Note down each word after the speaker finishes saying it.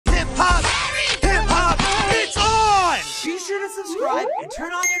subscribe, and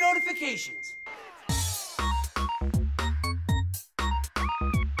turn on your notifications.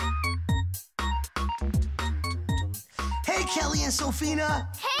 Hey, Kelly and Sophina.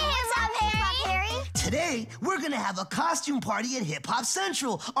 Hey, what's up, Harry? Today, we're gonna have a costume party at Hip Hop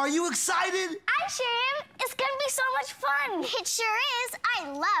Central. Are you excited? I sure am. It's gonna be so much fun. It sure is.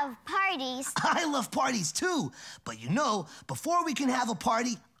 I love parties. I love parties too. But you know, before we can have a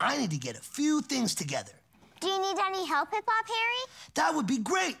party, I need to get a few things together. Do you need any help, Hip Hop Harry? That would be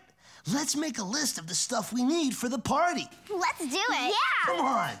great. Let's make a list of the stuff we need for the party. Let's do it. Yeah. Come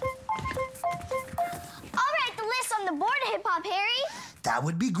on. I'll write the list on the board, Hip Hop Harry. That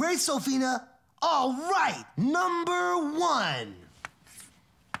would be great, Sophina. All right, number 1.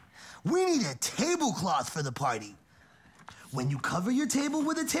 We need a tablecloth for the party. When you cover your table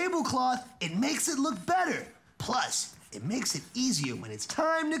with a tablecloth, it makes it look better. Plus, it makes it easier when it's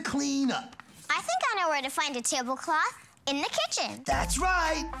time to clean up. I think I know where to find a tablecloth. In the kitchen. That's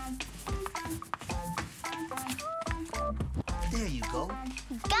right. There you go.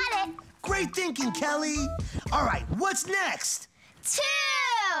 Got it. Great thinking, Kelly. All right, what's next? 2.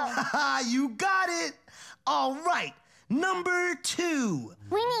 Haha, you got it. All right, number 2.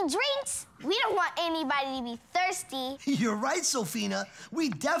 We need drinks. We don't want anybody to be thirsty. You're right, Sophina. We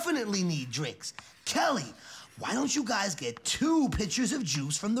definitely need drinks. Kelly, why don't you guys get 2 pitchers of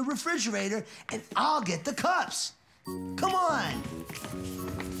juice from the refrigerator and I'll get the cups. Come on.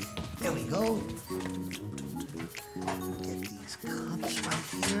 There we go. Get these cups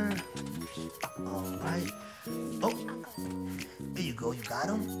right here. All right. Oh, there you go. You got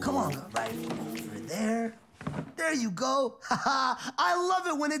them? Come on, right over there. There you go. Haha, I love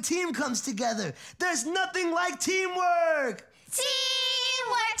it when a team comes together. There's nothing like teamwork.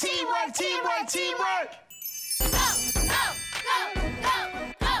 Teamwork, teamwork, teamwork, teamwork. Go, go, go,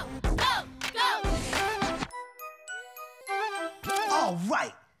 go, go, go, go. All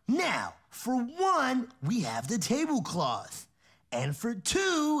right, now, for 1, we have the tablecloth. And for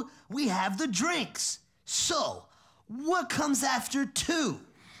 2, we have the drinks. So, what comes after 2?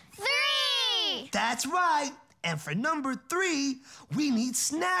 3. That's right. And for number 3, we need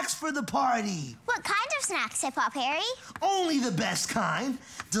snacks for the party. What kind of snacks, Hip Hop Harry? Only the best kind.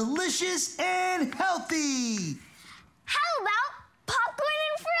 Delicious and healthy. How about popcorn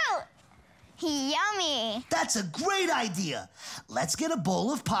and fruit? Yummy. That's a great idea. Let's get a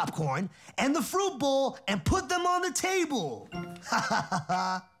bowl of popcorn and the fruit bowl and put them on the table.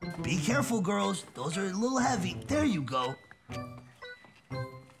 Be careful, girls. Those are a little heavy. There you go.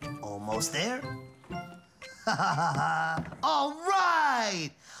 Almost there. All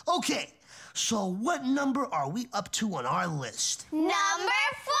right. Okay, so what number are we up to on our list? Number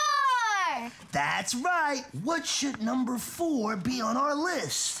 4. That's right. What should number 4 be on our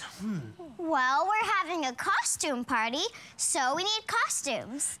list? Well, we're having a costume party, so we need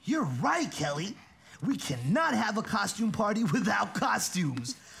costumes. You're right, Kelly. We cannot have a costume party without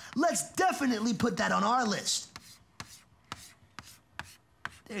costumes. Let's definitely put that on our list.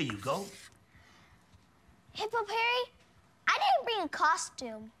 There you go. Hip Hop Harry, I didn't bring a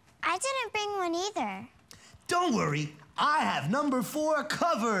costume. I didn't bring one either. Don't worry, I have number 4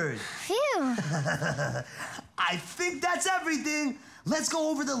 covered. Phew. I think that's everything. Let's go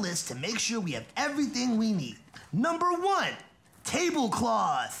over the list to make sure we have everything we need. Number 1,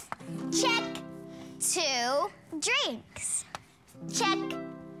 tablecloth. Check. 2, drinks. Check.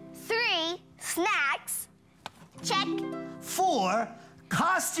 3, snacks. Check. 4,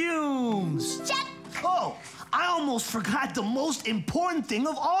 costumes. Check. Oh, I almost forgot the most important thing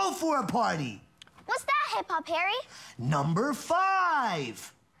of all for a party. What's that, Hip Hop Harry? Number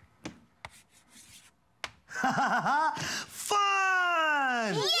 5.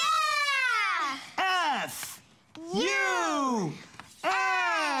 Fun! Yeah! F, U,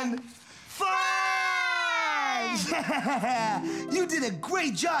 N, fun! Yeah! You did a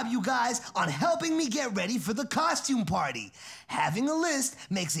great job, you guys, on helping me get ready for the costume party. Having a list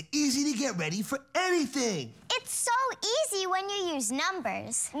makes it easy to get ready for anything. It's so easy when you use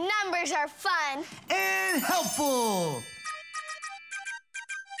numbers. Numbers are fun. And helpful.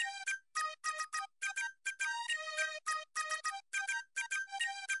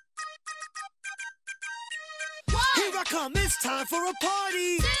 Here I come, it's time for a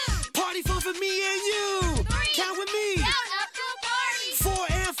party. 2, Party fun for me and you. 3, Count with me. count up to a party. 4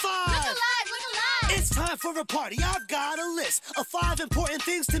 and 5. Look alive, look alive. It's time for a party. I've got a list of 5 important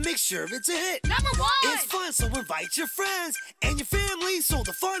things to make sure it's a hit. Number 1. It's fun, so invite your friends and your family so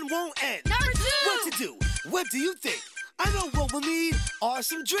the fun won't end. Number 2. What to do? What do you think? I know what we'll need are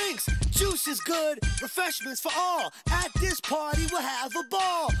some drinks. Juice is good, refreshments for all. At this party, we'll have a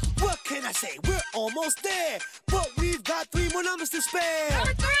ball. What can And I say we're almost there, but we've got 3 more numbers to spare.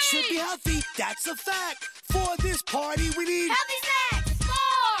 Number 3! Should be healthy, that's a fact. For this party we need Healthy snacks!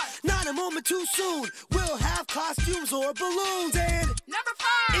 4! not a moment too soon. We'll have costumes or balloons. And Number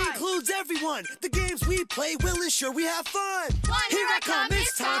 5! includes everyone. The games we play will ensure we have fun. 1, Here I come,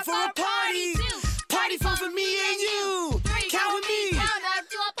 it's time for a party. 2, Party fun for me and you. 3, Count with me. Count up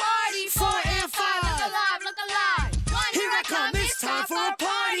to a party. 4 and 5. Look alive, look alive. 1, Here I come, it's time for a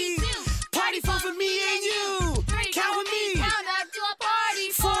party. 2, Party fun for me and you. 3, Count with me. Count up to a party.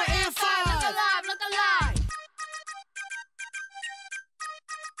 4 and 5. Look alive, look alive.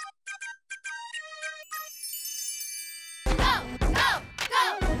 Go, go, go,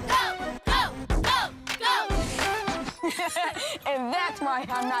 go, go, go, go. And that's why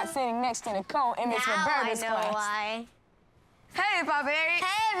I'm not sitting next to Nicole in Miss Roberta's class. Why. Hey, Bobby. Hey,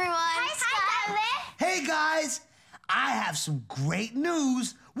 everyone. Hi, Scott. Hey guys, I have some great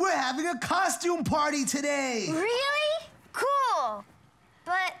news. We're having a costume party today. Really? Cool.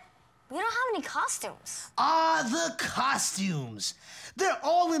 But we don't have any costumes. Ah, the costumes. They're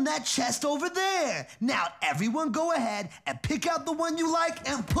all in that chest over there. Now, everyone go ahead and pick out the one you like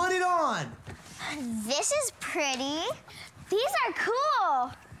and put it on. This is pretty. These are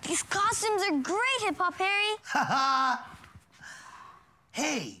cool. These costumes are great, Hip Hop Harry. Haha.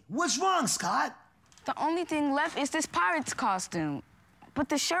 Hey, what's wrong, Scott? The only thing left is this pirate's costume. But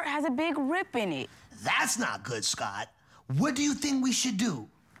the shirt has a big rip in it. That's not good, Scott. What do you think we should do?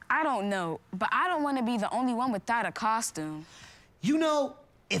 I don't know, but I don't want to be the only one without a costume. You know,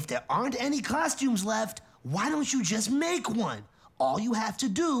 if there aren't any costumes left, why don't you just make one? All you have to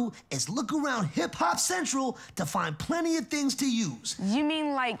do is look around Hip Hop Central to find plenty of things to use. You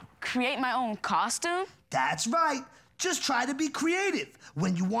mean like create my own costume? That's right. Just try to be creative.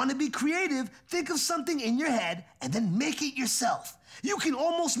 When you want to be creative, think of something in your head and then make it yourself. You can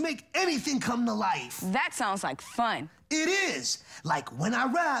almost make anything come to life. That sounds like fun. It is. Like when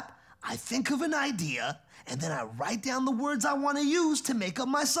I rap, I think of an idea and then I write down the words I want to use to make up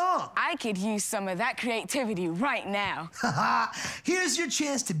my song. I could use some of that creativity right now. Haha, here's your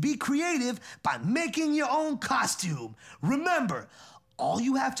chance to be creative by making your own costume. Remember, all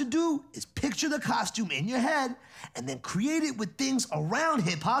you have to do is picture the costume in your head and then create it with things around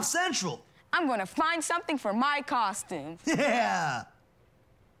Hip Hop Central. I'm gonna find something for my costume. Yeah.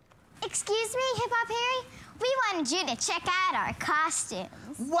 Excuse me, Hip Hop Harry. We wanted you to check out our costumes.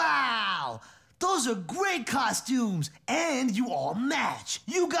 Wow. Those are great costumes, and you all match.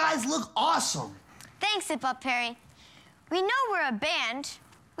 You guys look awesome. Thanks, Hip Hop Harry. We know we're a band.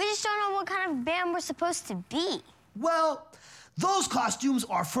 We just don't know what kind of band we're supposed to be. Well, those costumes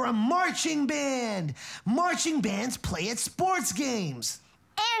are for a marching band. Marching bands play at sports games.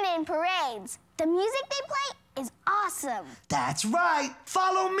 And in parades. The music they play is awesome. That's right.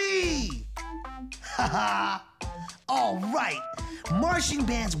 Follow me. Haha. All right. Marching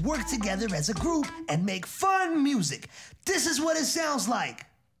bands work together as a group and make fun music. This is what it sounds like.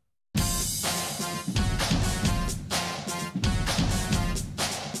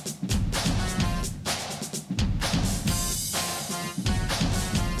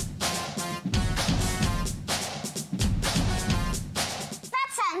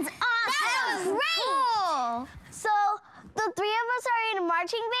 Cool. So, the 3 of us are in a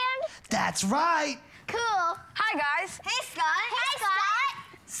marching band? That's right. Cool. Hi, guys. Hey, Scott. Hey, Scott.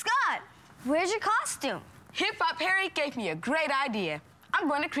 Scott, where's your costume? Hip Hop Harry gave me a great idea. I'm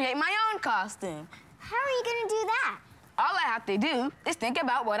going to create my own costume. How are you going to do that? All I have to do is think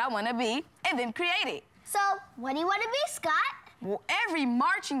about what I want to be and then create it. So, what do you want to be, Scott? Well, every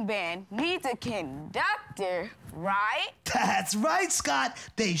marching band needs a conductor, right? That's right, Scott.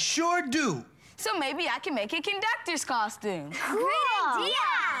 They sure do. So maybe I can make a conductor's costume. Cool. Great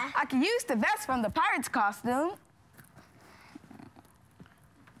idea. I can use the vest from the pirate's costume.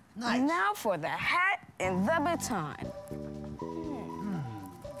 Nice. Now for the hat and the baton.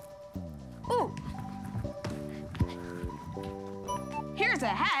 Ooh. Here's a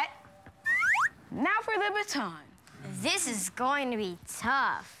hat. Now for the baton. This is going to be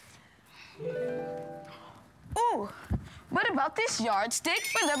tough. Ooh, what about this yardstick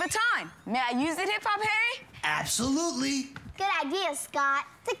for the baton? May I use it, Hip Hop Harry? Absolutely. Good idea, Scott.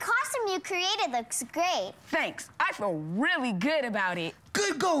 The costume you created looks great. Thanks. I feel really good about it.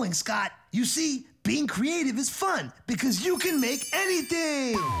 Good going, Scott. You see, being creative is fun because you can make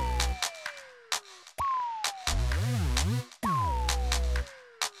anything.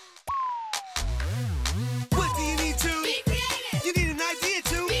 What do you need to? Be creative. You need an idea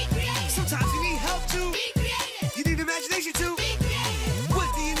to. Be creative. Sometimes you need help to. Be creative. You need imagination to. Be creative. What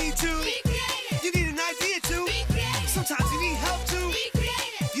do you need to? Be creative. You need an idea to. Be creative. Sometimes you need help to. Be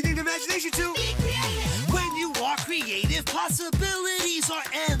creative. You need imagination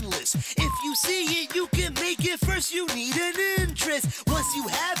first you need an interest. Once you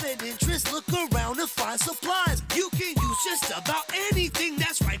have an interest, look around to find supplies. You can use just about anything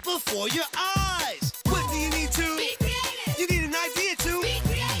that's right before your eyes. What do you need to? Be creative. You need an idea to. Be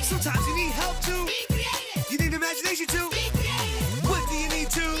creative. Sometimes you need help to. Be creative. You need imagination to. Be creative. What do you need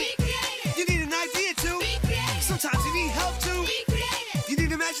to? Be creative. You need an idea to. Be creative. Sometimes you need help to. Be creative. You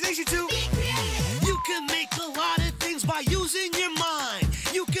need imagination to. Be creative. You can make a lot of things by using your mind.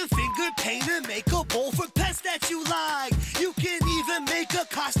 You can finger paint and make a bowl for pets that you like. You can even make a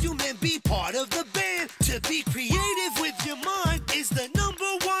costume and be part of the band. To be creative with your mind is the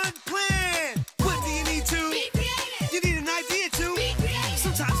 #1 plan. What do you need to? Be creative. You need an idea to. Be creative.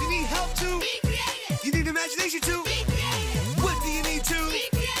 Sometimes you need help to. Be creative. You need imagination to. Be creative. What do you need to? Be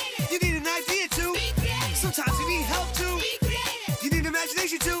creative. You need an idea to. Be creative. Sometimes you need help to. Be creative. You need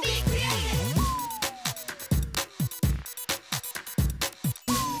imagination to. Be creative.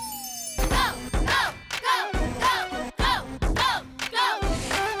 Go, go, go, go, go, go, go.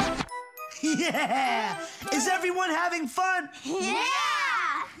 Yeah! Is everyone having fun? Yeah!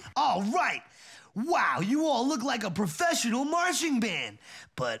 All right. Wow, you all look like a professional marching band.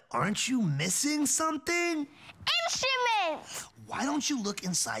 But aren't you missing something? Instruments! Why don't you look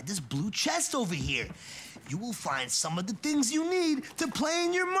inside this blue chest over here? You will find some of the things you need to play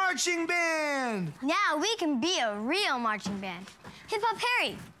in your marching band. Now we can be a real marching band. Hip Hop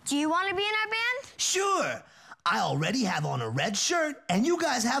Harry, do you want to be in our band? Sure. I already have on a red shirt, and you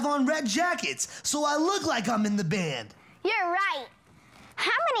guys have on red jackets, so I look like I'm in the band. You're right.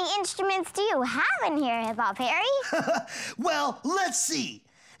 How many instruments do you have in here, Hip Hop Harry? Well, let's see.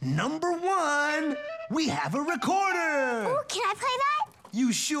 #1, we have a recorder. Ooh, can I play that?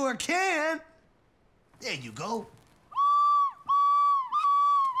 You sure can. There you go.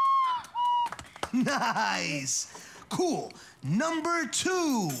 Nice. Cool.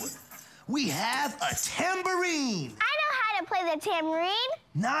 #2, we have a tambourine. I know how to play the tambourine.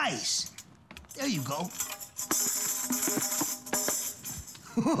 Nice. There you go.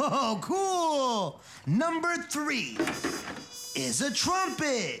 Oh, cool. #3 is a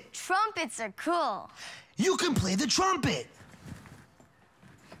trumpet. Trumpets are cool. You can play the trumpet.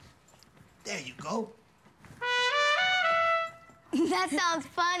 There you go. That sounds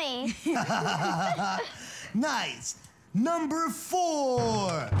funny. Nice.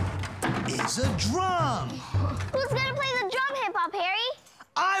 #4 is a drum. Who's gonna play the drum, Hip Hop Harry?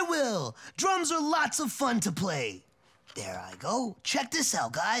 I will. Drums are lots of fun to play. There I go. Check this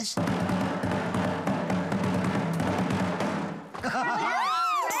out, guys. Nice.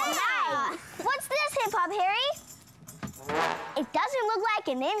 What's this, Hip Hop Harry? It doesn't look like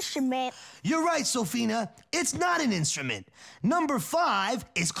an instrument. You're right, Sophina. It's not an instrument. #5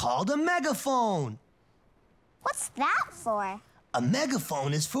 is called a megaphone. What's that for? A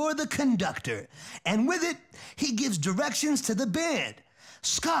megaphone is for the conductor, and with it, he gives directions to the band.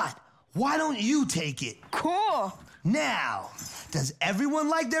 Scott, why don't you take it? Cool. Now, does everyone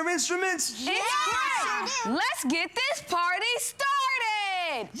like their instruments? It's great. Let's get this party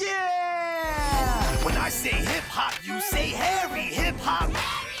started. Yeah! When I say hip hop, you say Harry. Hip hop,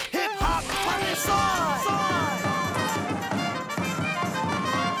 hip hop, party song.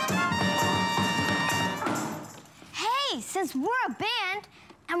 Hey, since we're a band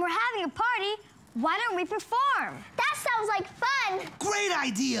and we're having a party, why don't we perform? That sounds like fun. Great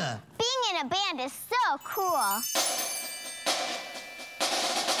idea! Being in a band is so cool.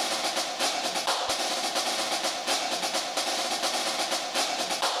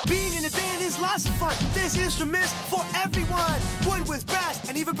 Being in a band is lots of fun. There's instruments for everyone. Wood with brass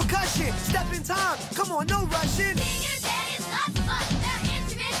and even percussion. Step in time, come on, no rushing. Being in a band is lots of fun. There are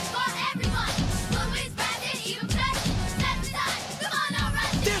instruments for everyone. Fluids, brass, and even percussion. Step aside, come on, no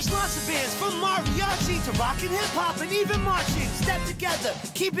rushing. There's lots of bands from mariachi to rock and hip hop and even marching. Step together,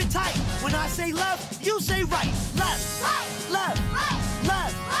 keep it tight. When I say left, you say right. Left, Right, left, right,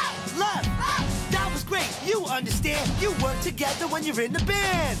 left, right, left. right. That was great, you understand. You work together when you're in the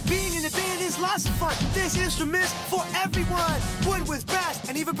band. Being in the band is lots of fun. There's instruments for everyone. Wood with brass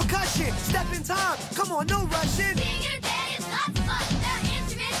and even percussion. Step in time, come on, no rushing. Being in a band is lots of fun. There are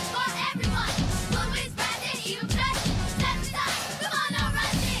instruments for everyone. Fluids, brass, and even percussion. Step aside, come on, no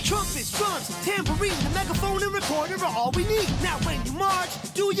rushing. Trumpets, drums, tambourine, the megaphone and recorder are all we need. Now when you march,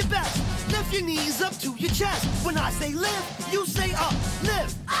 do your best. Lift your knees up to your chest. When I say lift, you say up.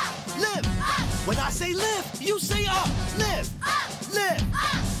 Lift, Up, lift. up, When I say lift, you say up. Lift, up, lift.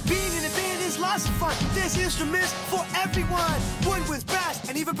 up. Being in a band is lots of fun. There's instruments for everyone. Wood with brass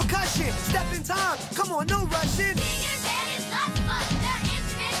and even percussion. Step in time, come on, no rushing. Being in a band is lots of fun. There are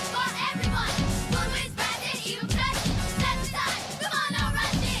instruments for everyone. Fluids, brass, and even percussion. Step aside, come on, no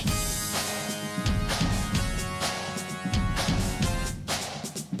rushing.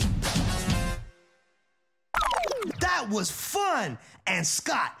 was fun. And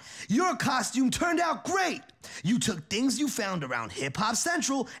Scott, your costume turned out great. You took things you found around Hip Hop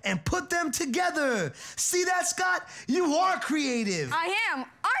Central and put them together. See that, Scott? You are creative. I am,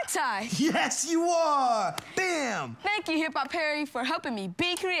 aren't I? Yes, you are. Bam. Thank you, Hip Hop Harry, for helping me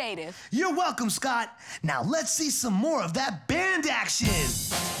be creative. You're welcome, Scott. Now let's see some more of that band action.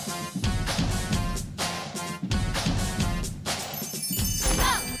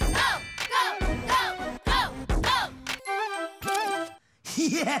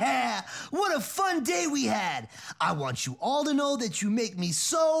 Yeah, what a fun day we had. I want you all to know that you make me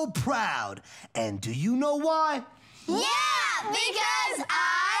so proud. And do you know why? Yeah, because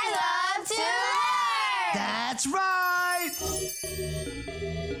I love to learn. That's right.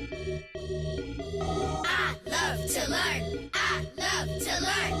 I love to learn. I love to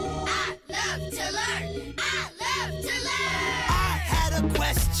learn. I love to learn. I love to learn. I had a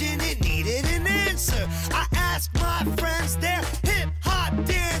question, it needed an answer. I asked my friends, they're hip-hop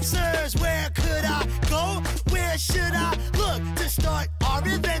dancers. Where could I go? Where should I look? To start our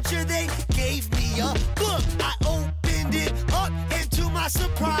adventure, they gave me a book. I opened it up, and to my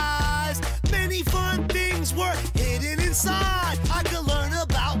surprise, many fun things were hidden inside. I could learn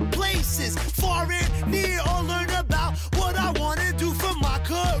about places far and near, or learn about what I want to do for my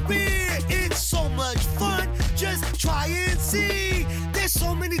career. It's so much fun, just try and see. There's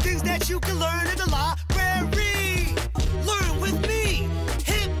so many things that you can learn in the library. Learn with me,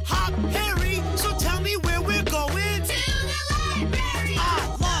 Hip Hop Harry. So tell me where we're going. To the library.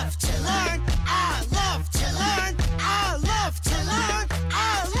 I love to learn. I love to learn. I love to learn.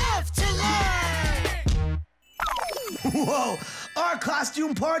 I love to learn. Whoa, our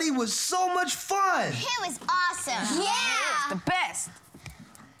costume party was so much fun. It was awesome. Yeah. The best.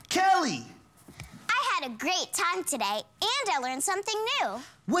 Kelly, I had a great time today, and I learned something new.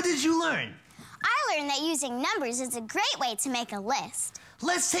 what did you learn? I learned that using numbers is a great way to make a list.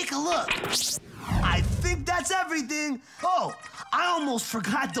 Let's take a look. I think that's everything. Oh, I almost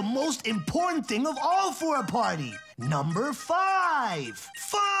forgot the most important thing of all for a party. Number 5,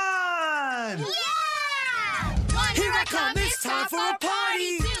 fun. Yeah! Here I come, it's time for a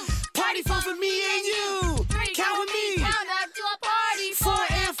party. Party fun for me and you. Count with me. Count up to a party. 4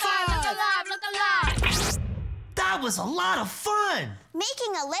 and 5. Look alive, look alive. That was a lot of fun.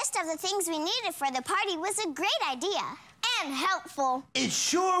 Making a list of the things we needed for the party was a great idea and helpful. It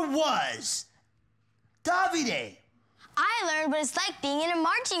sure was. Davide, I learned what it's like being in a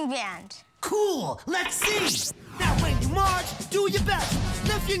marching band. cool, let's see. Now when you march, do your best.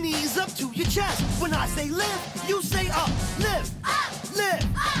 Lift your knees up to your chest. When I say lift, you say up. Lift, Up, lift.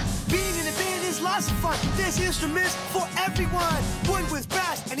 up. Being in a band is lots of fun. There's instruments for everyone. Wood with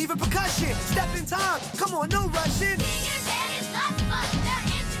brass and even percussion. Step in time, come on, no rushing. Being in a band is lots of fun. There are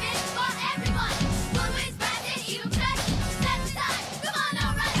instruments for everyone. One way's brass and even percussion. Step aside, come on, no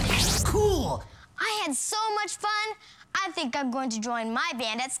rushing. Cool. I had so much fun. I think I'm going to join my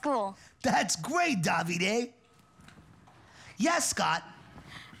band at school. That's great, Davide. Yes, Scott.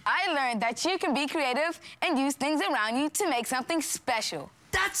 I learned that you can be creative and use things around you to make something special.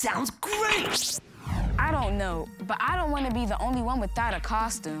 That sounds great. I don't know, but I don't want to be the only one without a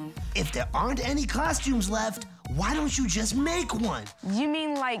costume. If there aren't any costumes left, why don't you just make one? You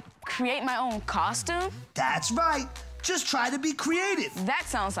mean like create my own costume? That's right. Just try to be creative. That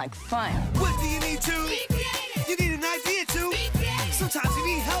sounds like fun. What do you need to? Be creative. You need an idea to. Be creative. Sometimes you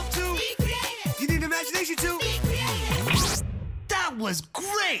need help to. Be creative. You need imagination to. Be creative. That was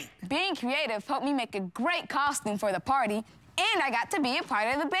great. Being creative helped me make a great costume for the party, and I got to be a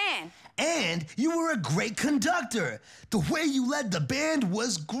part of the band. And you were a great conductor. The way you led the band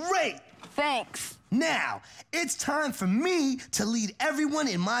was great. Thanks. Now, it's time for me to lead everyone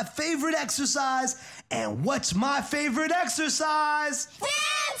in my favorite exercise. And what's my favorite exercise?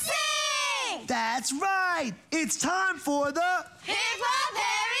 Dancing! That's right. It's time for the... Hip-Hop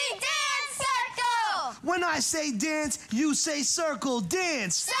Harry Dance Circle! When I say dance, you say circle.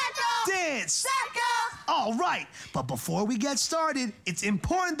 Dance. Circle! Dance. Circle! All right. But before we get started, it's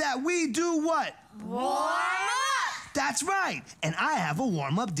important that we do what? Warm up! That's right. And I have a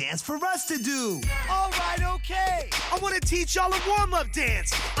warm-up dance for us to do. All right, okay. I want to teach y'all a warm-up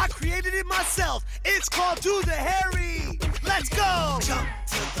dance. I created it myself. It's called Do the Harry. Let's go. Jump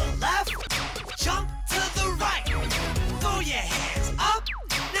to the left, jump to the right. Throw your hands up,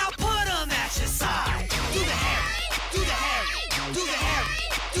 now put them at your side. Do the Harry, do the Harry, do the Harry,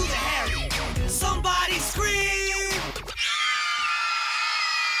 do the Harry. Somebody scream.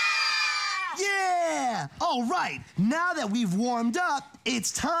 Yeah! All right. Now that we've warmed up,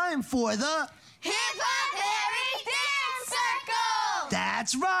 it's time for the... Hip-Hop Harry Dance Circle!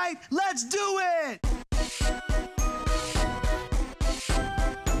 That's right. Let's do it.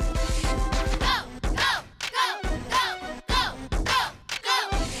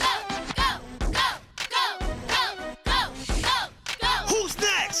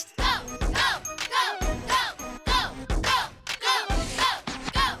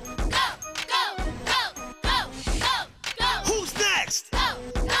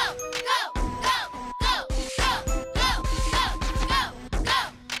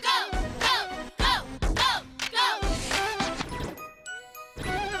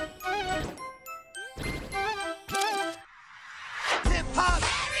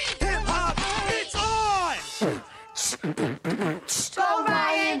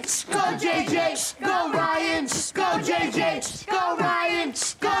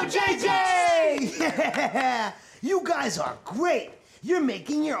 Yeah! You guys are great! You're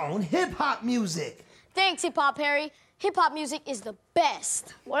making your own hip-hop music. Thanks, Hip Hop Harry. Hip hop music is the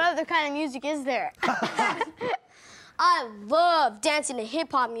best. What other kind of music is there? I love dancing to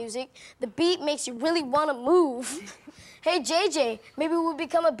hip hop music. The beat makes you really want to move. Hey, JJ, maybe we'll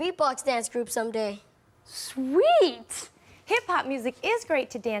become a beatbox dance group someday. Sweet! Hip-hop music is great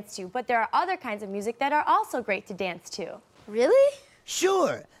to dance to, but there are other kinds of music that are also great to dance to. Really?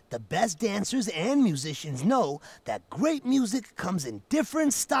 Sure, the best dancers and musicians know that great music comes in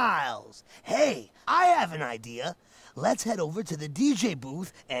different styles. Hey, I have an idea. Let's head over to the DJ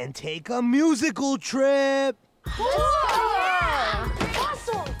booth and take a musical trip. Yeah!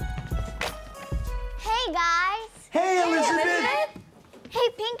 Awesome! Hey, guys. Hey, Elizabeth! Hey,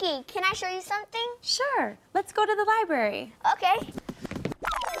 Pinky, can I show you something? Sure, let's go to the library. Okay.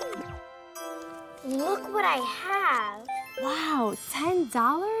 Look what I have. Wow,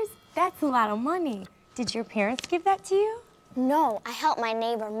 $10? That's a lot of money. Did your parents give that to you? No, I helped my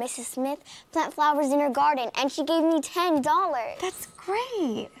neighbor, Mrs. Smith, plant flowers in her garden, and she gave me $10. That's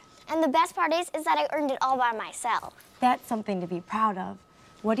great. And the best part is that I earned it all by myself. That's something to be proud of.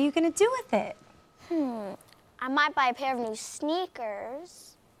 What are you gonna do with it? I might buy a pair of new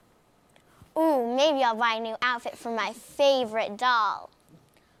sneakers. Ooh, maybe I'll buy a new outfit for my favorite doll.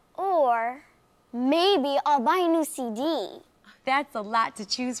 Or maybe I'll buy a new CD. That's a lot to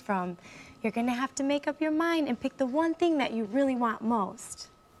choose from. You're gonna have to make up your mind and pick the one thing that you really want most.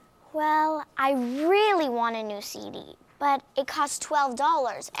 Well, I really want a new CD, but it costs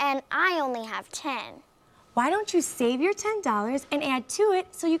 $12 and I only have 10. Why don't you save your $10 and add to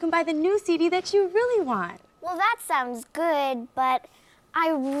it so you can buy the new CD that you really want? Well, that sounds good, but I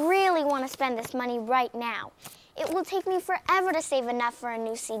really want to spend this money right now. It will take me forever to save enough for a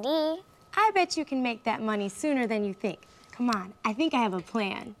new CD. I bet you can make that money sooner than you think. Come on, I think I have a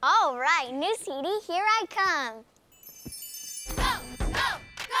plan. All right, new CD, here I come. Go, go,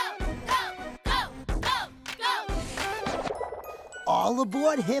 go, go, go, go, go. All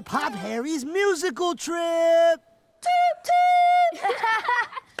aboard Hip Hop Harry's musical trip! Toot toot!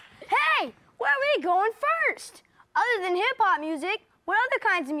 Hey, where are we going first? Other than hip hop music, what other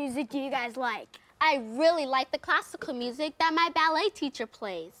kinds of music do you guys like? I really like the classical music that my ballet teacher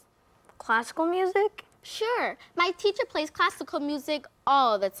plays. Classical music? Sure, my teacher plays classical music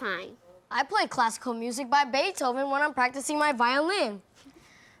all the time. I play classical music by Beethoven when I'm practicing my violin.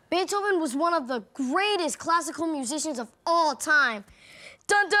 Beethoven was one of the greatest classical musicians of all time.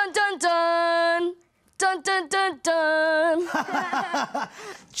 Dun dun dun dun! Dun dun dun dun!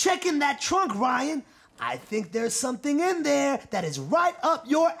 Check in that trunk, Ryan. I think there's something in there that is right up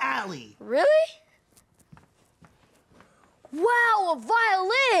your alley. Really? Wow, a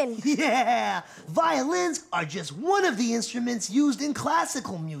violin! Yeah, violins are just one of the instruments used in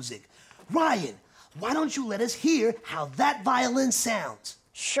classical music. Ryan, why don't you let us hear how that violin sounds?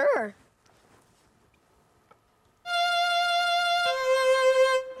 Sure.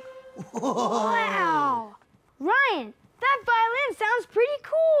 Wow! Ryan, that violin sounds pretty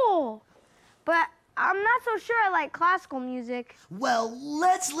cool. But I'm not so sure I like classical music. Well,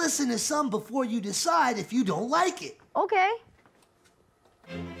 let's listen to some before you decide if you don't like it. Okay.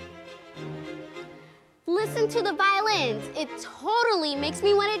 Listen to the violins. It totally makes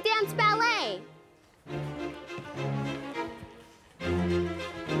me want to dance ballet.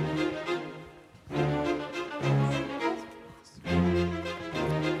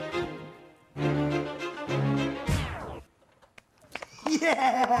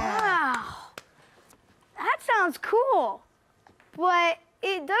 Yeah! Wow. That sounds cool. But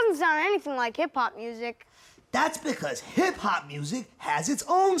it doesn't sound anything like hip-hop music. That's because hip-hop music has its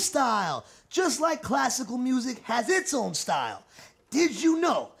own style, just like classical music has its own style. Did you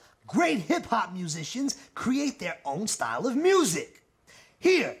know great hip-hop musicians create their own style of music?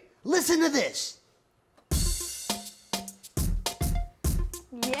 Here, listen to this.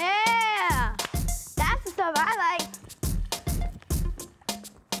 Yeah! That's the stuff I like.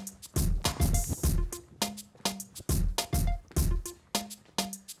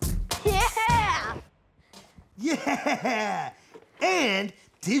 Yeah! Yeah! And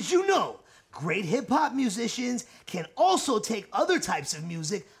did you know great hip-hop musicians can also take other types of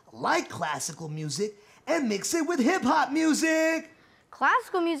music, like classical music, and mix it with hip-hop music?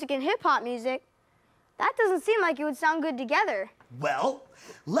 Classical music and hip-hop music? That doesn't seem like it would sound good together. Well,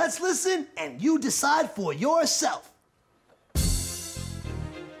 let's listen and you decide for yourself.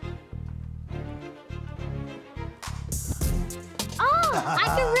 Oh, I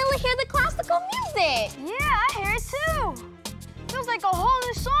can really hear the classical music. Yeah, I hear it too. Feels like a whole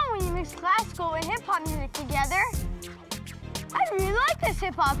new song when you mix classical and hip-hop music together. I really like this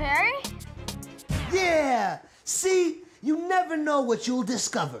hip-hop, Harry. Yeah! See, you never know what you'll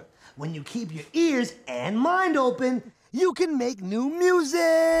discover. When you keep your ears and mind open, you can make new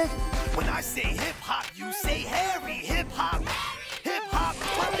music. When I say hip-hop, you say Harry. Hip-hop, hip-hop,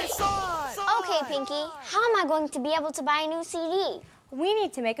 what it's on. Okay, Pinky, how am I going to be able to buy a new CD? We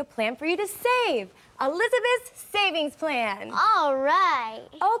need to make a plan for you to save. Elizabeth's savings plan. All right.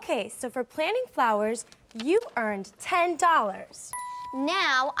 Okay, so for planting flowers, you earned $10.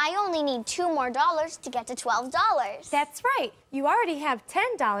 Now, I only need $2 more to get to $12. That's right. You already have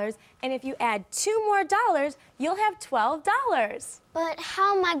 $10, and if you add $2 more, you'll have $12. But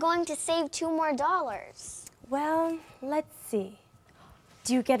how am I going to save $2 more? Well, let's see.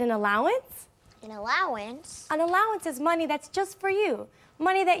 Do you get an allowance? An allowance? An allowance is money that's just for you,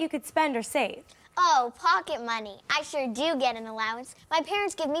 money that you could spend or save. Oh, pocket money. I sure do get an allowance. My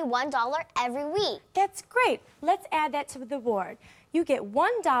parents give me $1 every week. That's great. Let's add that to the board. You get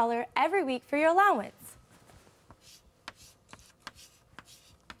 $1 every week for your allowance.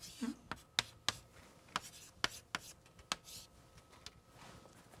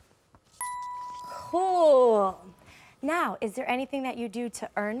 Cool. Now, is there anything that you do to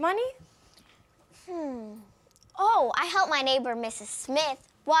earn money? Oh, I help my neighbor, Mrs. Smith,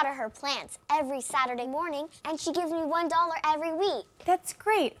 water her plants every Saturday morning, and she gives me $1 every week. That's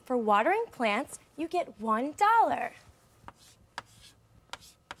great. For watering plants, you get $1.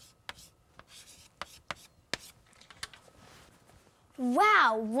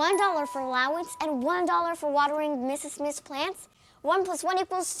 Wow, $1 for allowance and $1 for watering Mrs. Smith's plants? 1 + 1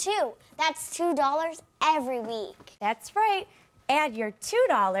 = 2. That's $2 every week. That's right. Add your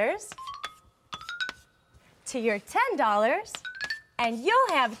 $2 to your $10, and you'll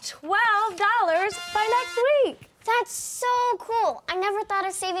have $12 by next week. That's so cool. I never thought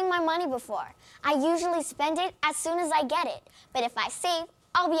of saving my money before. I usually spend it as soon as I get it. But if I save,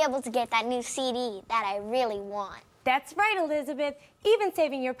 I'll be able to get that new CD that I really want. That's right, Elizabeth. Even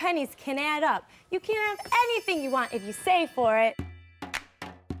saving your pennies can add up. You can have anything you want if you save for it.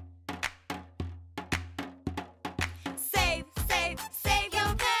 Save, save, save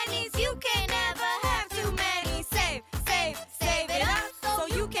your pennies. You can never have too many. Save, save, save it up so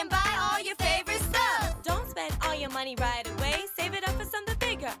you can buy all your favorite stuff. Don't spend all your money right away. Save it up for something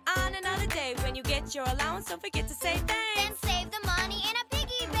bigger on another day. When you get your allowance, don't forget to say Then thanks. save the money in a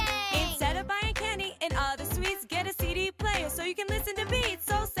piggy bank. Instead of buying candy and other sweets, get a CD player so you can listen to beats.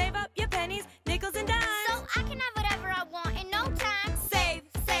 So save up your pennies, nickels, and dimes. So I can have whatever I want in no time. Save,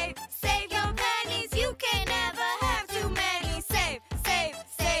 save, save your pennies. You can never have too many. Save, save,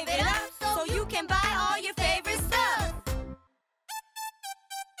 save it up so you can buy all your favorite stuff.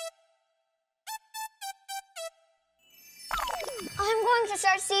 I'm going to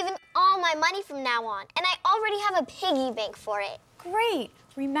start saving all my money from now on, and I already have a piggy bank for it. Great.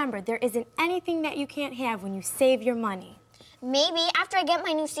 Remember, there isn't anything that you can't have when you save your money. Maybe after I get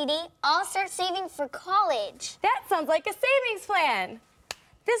my new CD, I'll start saving for college. That sounds like a savings plan.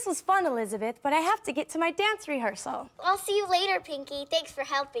 This was fun, Elizabeth, but I have to get to my dance rehearsal. I'll see you later, Pinky. Thanks for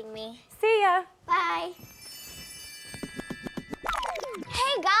helping me. See ya. Bye.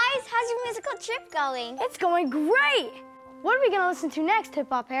 Hey, guys. How's your musical trip going? It's going great. What are we gonna listen to next, Hip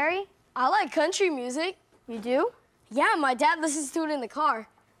Hop Harry? I like country music. You do? Yeah, my dad listens to it in the car.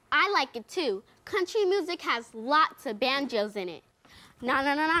 I like it too. Country music has lots of banjos in it. Na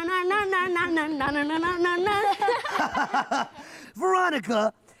na na na na na na na na na na na na na.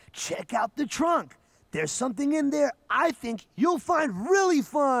 Veronica, check out the trunk. There's something in there I think you'll find really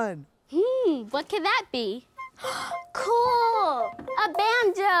fun. What could that be? Cool! A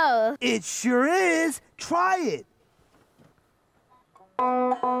banjo! It sure is. Try it.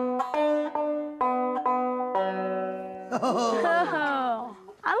 Oh,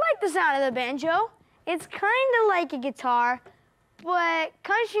 I like the sound of the banjo. It's kind of like a guitar, but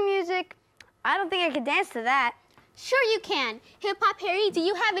country music, I don't think I could dance to that. Sure you can. Hip Hop Harry, do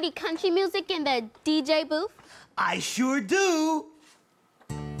you have any country music in the DJ booth? I sure do.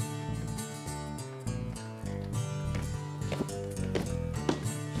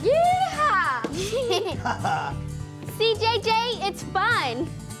 Yeah! CJJ, it's fun.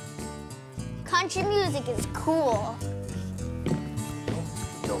 Country music is cool.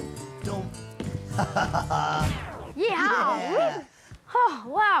 Don't. Yeah! Oh,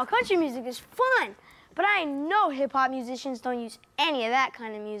 wow, country music is fun. But I know hip-hop musicians don't use any of that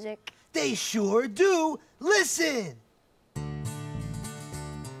kind of music. They sure do. Listen.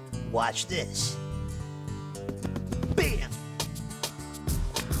 Watch this. Bam!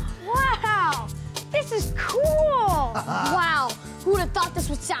 Wow, this is cool. Wow, who would have thought this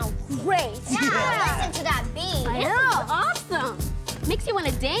would sound great? Yeah, listen to that beat. I know. Awesome. Makes you want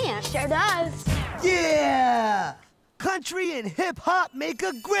to dance. Sure does. Yeah! Country and hip-hop make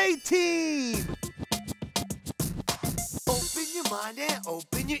a great team! Open your mind and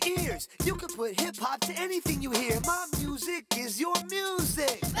open your ears. You can put hip-hop to anything you hear. My music is your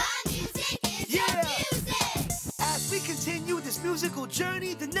music. My music is your music. As we continue this musical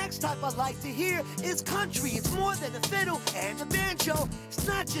journey, the next type I'd like to hear is country. It's more than a fiddle and a banjo. It's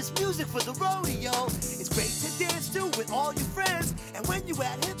not just music for the rodeo. It's great to dance to with all your friends. And when you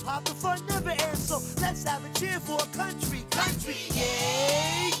add hip-hop, the fun never ends. So let's have a cheer for country. Country,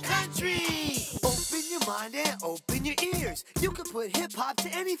 yay, country! Open your mind and open your ears. You can put hip-hop to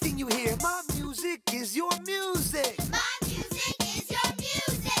anything you hear. My music is your music. My music is your music.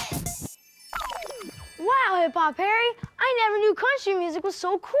 Wow, Hip Hop Harry, I never knew country music was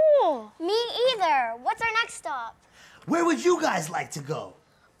so cool. Me either. What's our next stop? Where would you guys like to go?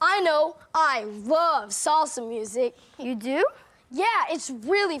 I know, I love salsa music. You do? Yeah, it's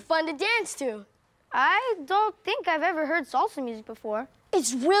really fun to dance to. I don't think I've ever heard salsa music before.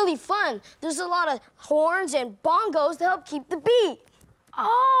 It's really fun. There's a lot of horns and bongos to help keep the beat.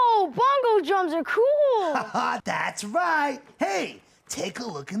 Oh, bongo drums are cool. That's right. Hey, take a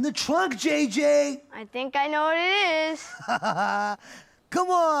look in the trunk, JJ. I think I know what it is. Come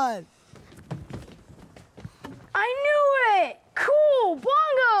on! I knew it! Cool,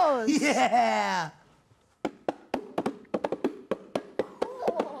 bongos! Yeah.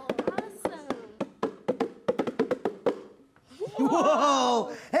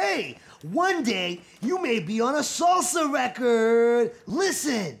 Whoa! Hey, one day you may be on a salsa record.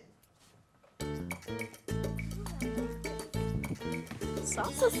 Listen.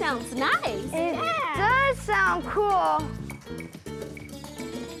 Salsa sounds nice. It does sound cool.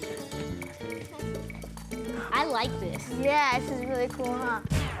 I like this. Yeah, this is really cool, huh?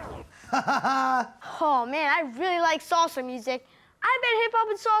 Oh, man, I really like salsa music. I bet hip-hop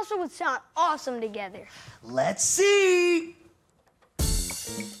and salsa would sound awesome together. Let's see.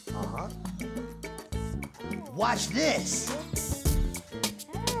 Watch this.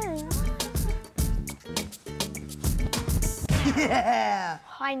 Yeah.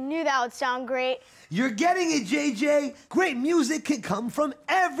 I knew that would sound great. You're getting it, JJ. Great music can come from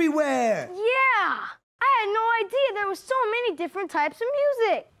everywhere. Yeah. I had no idea there was so many different types of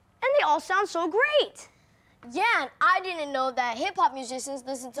music. And they all sound so great. Yeah, and I didn't know that hip-hop musicians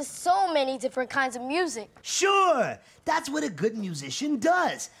listen to so many different kinds of music. Sure. That's what a good musician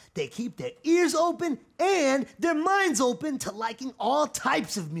does. They keep their ears open and their minds open to liking all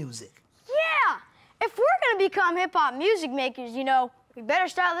types of music. Yeah. If we're going to become hip-hop music makers, you know, we better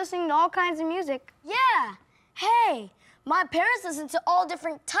start listening to all kinds of music. Yeah. Hey, my parents listen to all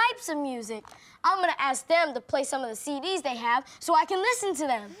different types of music. I'm going to ask them to play some of the CDs they have so I can listen to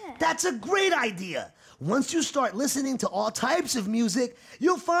them. Yeah. That's a great idea. Once you start listening to all types of music,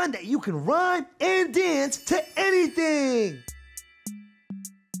 you'll find that you can rhyme and dance to anything.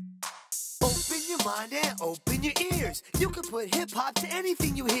 Open your mind and open your ears. You can put hip-hop to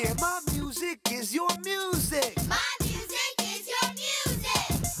anything you hear. My music is your music. My music is your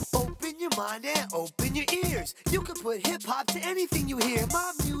music. Open your mind and open your ears. You can put hip-hop to anything you hear.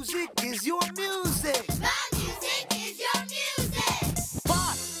 My music is your music. My music is your music.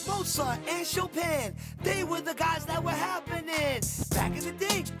 Bach, Mozart, and Chopin, they were the guys that were happening. Back in the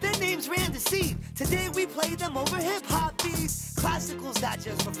day, their names ran the scene. Today we play them over hip-hop beats. Classical's not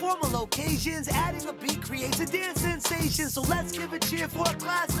just for formal occasions. Adding a beat creates a dance sensation. So let's give a cheer for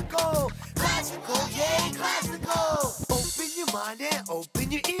classical. Classical, yay, classical. Open your mind and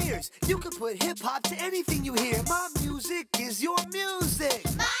open your ears. You can put hip-hop to anything you hear. My music is your music.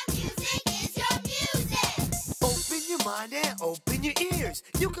 My music is your music. Open your mind and open your ears.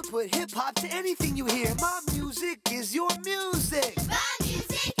 You can put hip-hop to anything you hear. My music is your music. My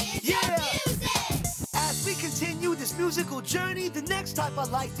music is your music. As we continue this musical journey, the next type I'd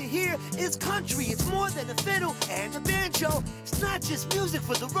like to hear is country. It's more than a fiddle and a banjo. It's not just music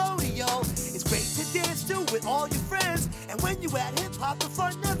for the rodeo. It's great to dance to with all your friends. And when you add hip-hop, the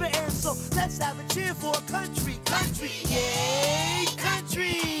fun never ends. So let's have a cheer for country. Country, yay,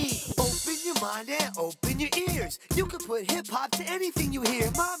 country! Open your mind and open your ears. You can put hip-hop to anything you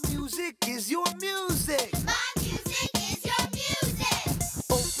hear. My music is your music. My music is your music.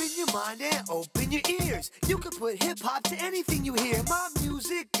 Open your mind and open your ears. You can put hip-hop to anything you hear. My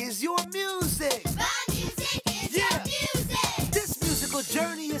music is your music. My music is your music. This musical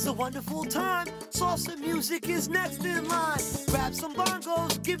journey is a wonderful time. Salsa music is next in line. Grab some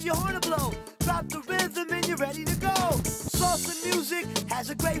bongos, give your horn a blow. Drop the rhythm and you're ready to go. Salsa music has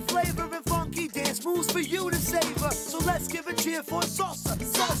a great flavor and funky dance moves for you to savor. So let's give a cheer for salsa,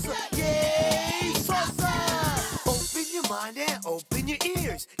 salsa, yay, salsa! Open your mind and open your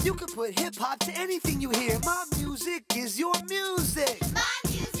ears. You can put hip-hop to anything you hear. My music is your music. My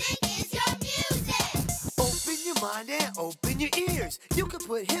music is your music. Open your mind and open your ears. You can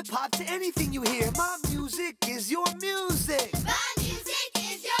put hip-hop to anything you hear. My music is your music. My music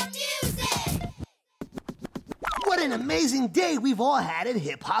is your music. What an amazing day we've all had at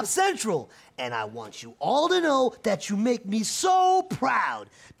Hip Hop Central. And I want you all to know that you make me so proud.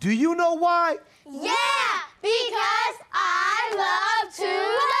 Do you know why? Yeah, because I love to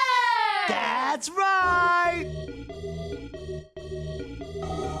learn. That's right.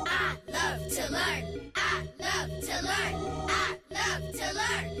 I love to learn. I love to learn. I love to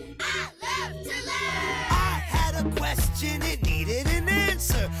learn. I love to learn. I had a question, it needed an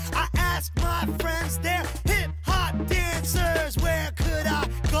answer. I asked my friends, they're hip-hop dancers. Where could I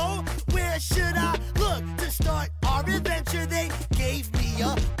go? Where should I look to start our adventure? They gave me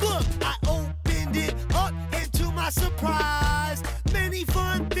a book. I opened it up, and to my surprise, many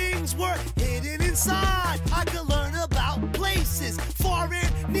fun things were hidden inside. I could learn about places far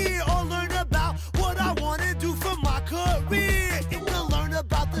and near, or learn about what I want to do for my career. You can learn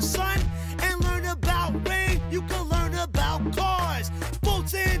about the sun and learn about rain. You can learn about cars,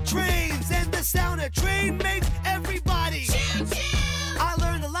 boats, and trains. And the sound a train makes everybody Choo-choo. I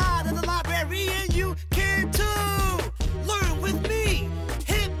learned a lot in the library, and you can too. Learn with me,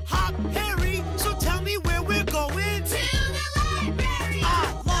 Hip Hop Harry. So tell me where we're going. To the library.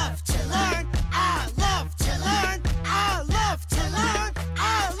 I love to learn. I love to learn. I love to learn.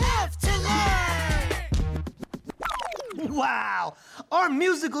 I love to learn. Wow, our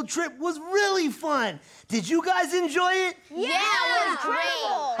musical trip was really fun. Did you guys enjoy it? Yeah, it was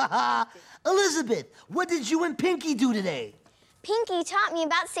great. Elizabeth, what did you and Pinky do today? Pinky taught me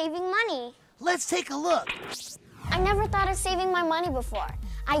about saving money. Let's take a look. I never thought of saving my money before.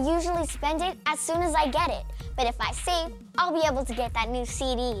 I usually spend it as soon as I get it. But if I save, I'll be able to get that new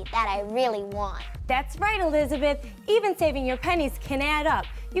CD that I really want. That's right, Elizabeth. Even saving your pennies can add up.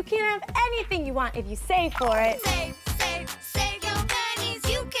 You can have anything you want if you save for it. Save, save, save your pennies.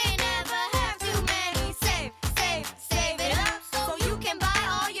 You can never have too many. Save, save, save it up so you can buy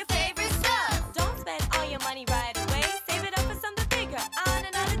all your favorite stuff. Don't spend all your money right away. Save it up for something bigger on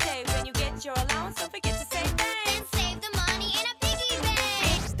another day. When you get your allowance, don't forget to save And things. save the money in a piggy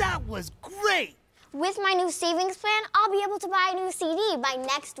bank. That was great. With my new savings plan, I'll be able to buy a new CD by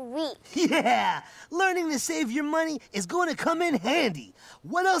next week. Yeah, learning to save your money is going to come in handy.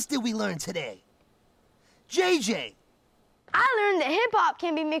 What else did we learn today? JJ. I learned that hip hop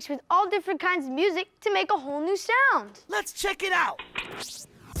can be mixed with all different kinds of music to make a whole new sound. Let's check it out.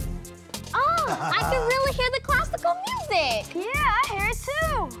 Oh, I can really hear the classical music. Yeah, I hear it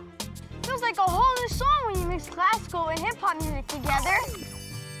too. Feels like a whole new song when you mix classical and hip hop music together.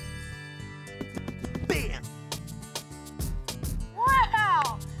 Bam.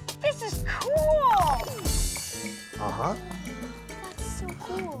 Wow, this is cool. Uh-huh. That's so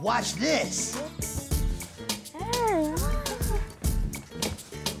cool. Watch this.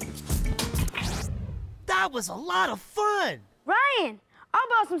 That was a lot of fun. Ryan, I'll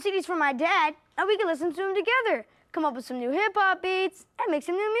borrow some CDs from my dad, and we can listen to them together. Come up with some new hip hop beats and make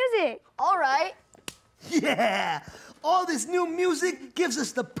some new music. All right. Yeah, all this new music gives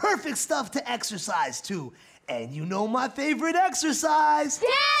us the perfect stuff to exercise to. And you know my favorite exercise?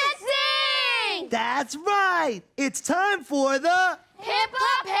 Dancing! That's right. It's time for the... Hip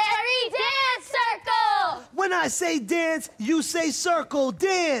Hop Harry Dance Circle! When I say dance, you say circle.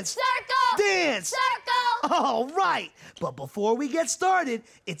 Dance. Circle! Dance. Circle! All right. But before we get started,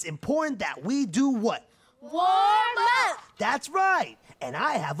 it's important that we do what? Warm up! That's right. And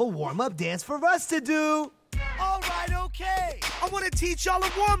I have a warm-up dance for us to do. All right, okay. I want to teach y'all a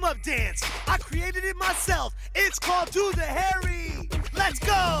warm-up dance. I created it myself. It's called Do the Harry. Let's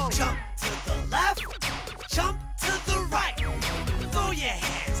go. Jump to the left, jump to the right. Throw your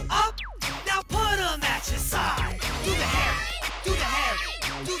hands up, now put them at your side. Do the Harry, do the Harry,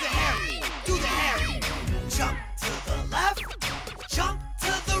 do the Harry, do the Harry. Jump to the left, jump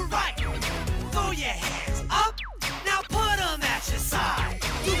to the right. Throw your hands up, now put them at your side.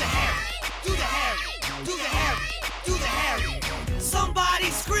 Do the Harry, do the Harry, do the Harry, do the Harry. Somebody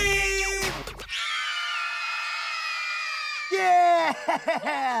scream!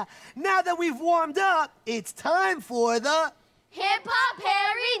 Yeah! Now that we've warmed up, it's time for the... Hip Hop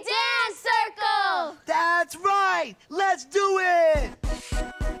Harry Dance Circle! That's right! Let's do it!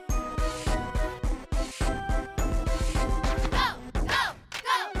 Go, go,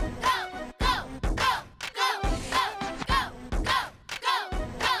 go, go, go, go, go, go, go, go, go, go,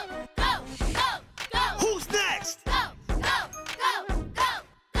 go, go, go. Who's next? Go, go, go, go,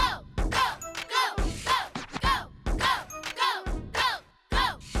 go, go, go, go, go, go, go, go, go.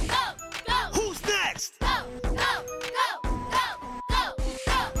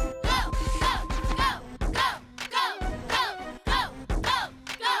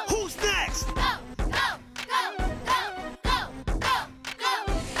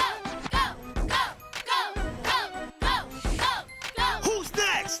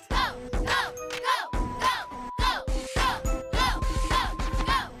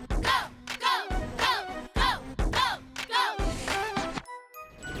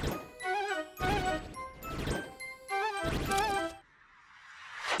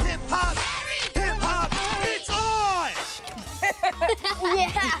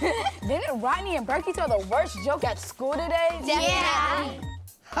 Didn't Rodney and Berkey tell the worst joke at school today? Yeah.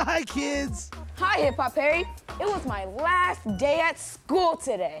 Hi, kids. Hi, Hip Hop Harry. It was my last day at school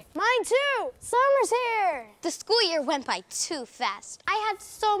today. Mine too. Summer's here. The school year went by too fast. I had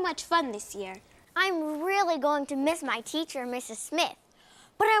so much fun this year. I'm really going to miss my teacher, Mrs. Smith.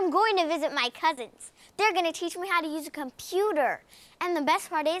 But I'm going to visit my cousins. They're going to teach me how to use a computer. And the best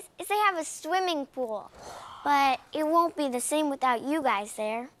part is they have a swimming pool. But it won't be the same without you guys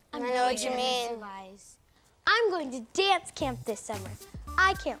there. I know what you mean. I'm going to dance camp this summer.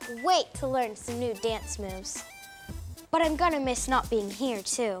 I can't wait to learn some new dance moves. But I'm gonna miss not being here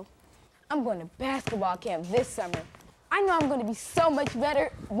too. I'm going to basketball camp this summer. I know I'm going to be so much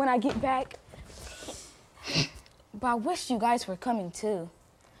better when I get back. But I wish you guys were coming too.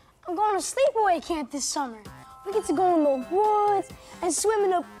 I'm going to sleepaway camp this summer. We get to go in the woods and swim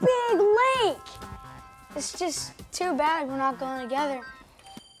in a big lake. It's just too bad we're not going together.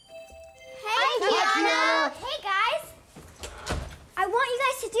 Hey, Kiana. Hey, guys. I want you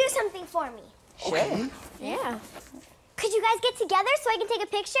guys to do something for me. Sure. Yeah. Could you guys get together so I can take a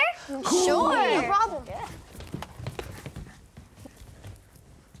picture? Sure. No problem. Yeah.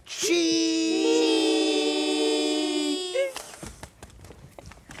 Cheese.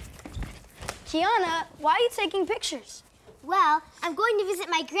 Kiana, why are you taking pictures? Well, I'm going to visit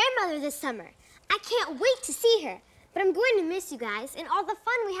my grandmother this summer. I can't wait to see her. But I'm going to miss you guys and all the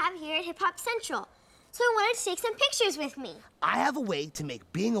fun we have here at Hip Hop Central. So I wanted to take some pictures with me. I have a way to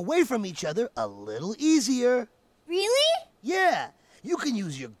make being away from each other a little easier. Really? Yeah, you can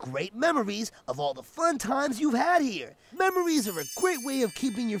use your great memories of all the fun times you've had here. Memories are a great way of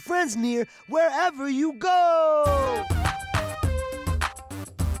keeping your friends near wherever you go.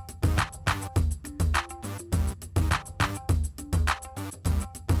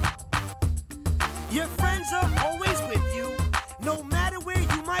 Your friends are always with you, no matter where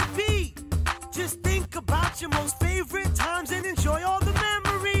you might be. Just think about your most favorite times and enjoy all the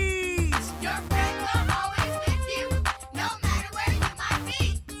memories. Your friends are always with you, no matter where you might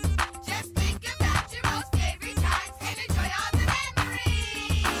be. Just think about your most favorite times and enjoy all the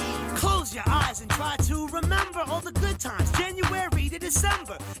memories. Close your eyes and try to remember all the good times, January to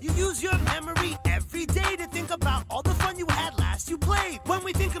December. You use your memory every day to think about all the fun you had last you played. When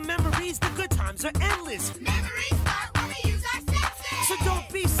we think of memories, the good times are endless. Memories start when we use our senses. So don't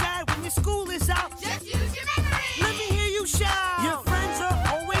be sad when your school is out. Just use your memories. Let me hear you shout. Your friends are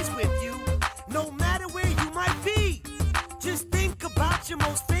always with you, no matter where you might be. Just think about your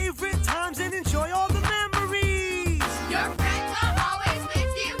most favorite times and enjoy all the memories. Your friends are always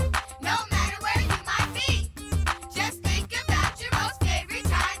with you, no matter where you might be. Just think about your most favorite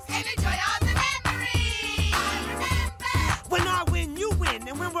times and enjoy all the memories. I remember. When I win, you win,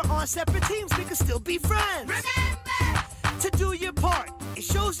 and when we're on separate teams, we can still be friends. Remember. To do your part, it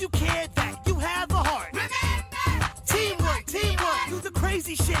shows you care, that you have a heart. Remember. Teamwork, teamwork, do the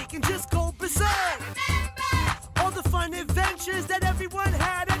crazy shake and just go berserk. Remember. All the fun adventures that everyone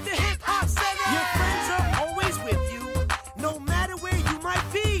had at the Hip Hop Center. Your friends are always with you, no matter where you might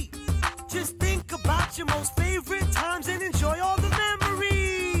be. Just think about your most favorite times and enjoy all the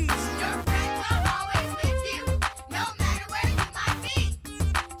memories. Your friends are always with you, no matter where you might be.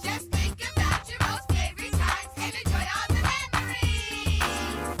 Just think about your most favorite times and enjoy all the memories.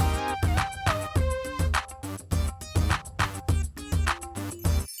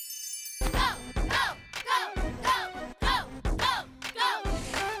 Go, go, go, go, go, go, go.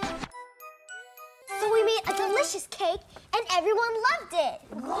 So we made a delicious cake and everyone loved it.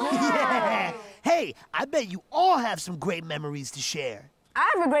 Yeah. Hey, I bet you all have some great memories to share.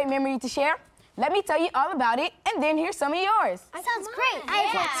 I have a great memory to share. Let me tell you all about it, and then here's some of yours. Sounds great. I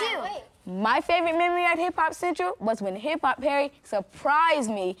have one too. My favorite memory at Hip Hop Central was when Hip Hop Harry surprised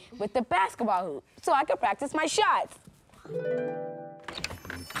me with the basketball hoop so I could practice my shots.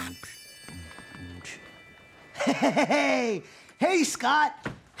 Hey, Scott.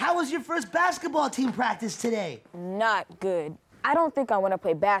 How was your first basketball team practice today? Not good. I don't think I want to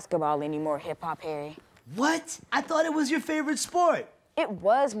play basketball anymore, Hip Hop Harry. What? I thought it was your favorite sport. It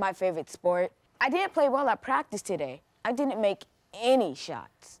was my favorite sport. I didn't play well at practice today. I didn't make any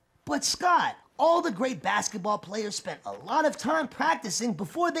shots. But Scott, all the great basketball players spent a lot of time practicing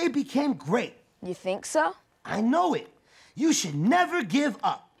before they became great. You think so? I know it. You should never give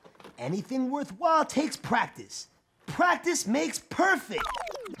up. Anything worthwhile takes practice. Practice makes perfect.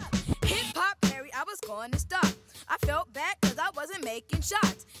 Hip Hop Harry, I was going to stop. I felt bad because I wasn't making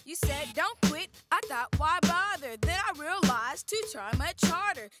shots. You said don't quit. I thought, why bother? Then I realized to try much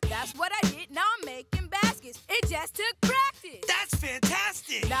harder. That's what I did. Now I'm making baskets. It just took practice. That's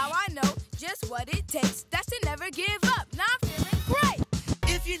fantastic. Now I know just what it takes. That's to never give up. Now I'm feeling great.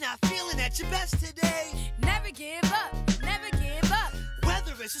 If you're not feeling at your best today, Never give up, never give up.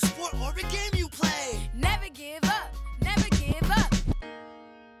 whether it's a sport or a game you play, Never give up, never give up.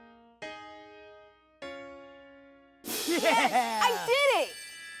 I did it!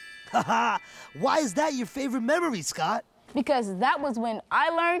 Haha, why is that your favorite memory, Scott? Because that was when I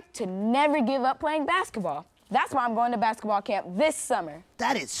learned to never give up playing basketball. That's why I'm going to basketball camp this summer.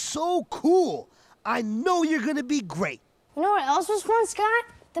 That is so cool. I know you're gonna be great. You know what else was fun, Scott?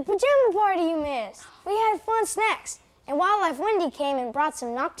 The pajama party you missed. We had fun snacks. And Wildlife Wendy came and brought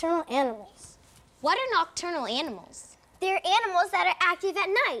some nocturnal animals. What are nocturnal animals? They're animals that are active at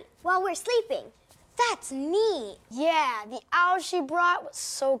night while we're sleeping. That's neat. Yeah, the owl she brought was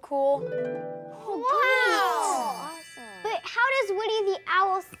so cool. Wow. Awesome. But how does Woody the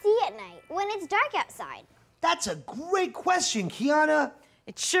owl see at night when it's dark outside? That's a great question, Kiana.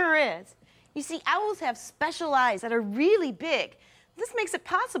 It sure is. You see, owls have special eyes that are really big. This makes it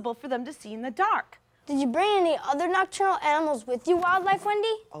possible for them to see in the dark. Did you bring any other nocturnal animals with you, Wildlife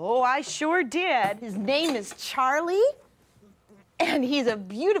Wendy? Oh, I sure did. His name is Charlie, and he's a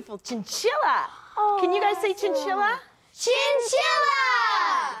beautiful chinchilla. Can you guys say chinchilla?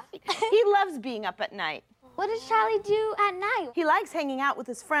 Chinchilla! He loves being up at night. What does Charlie do at night? He likes hanging out with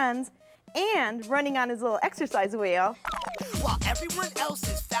his friends and running on his little exercise wheel. while everyone else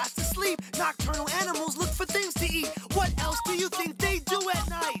is fast asleep. Nocturnal animals look for things to eat. What else do you think they do at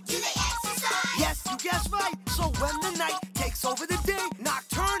night? Do they exercise? Yes, you guessed right. So when the night takes over the day,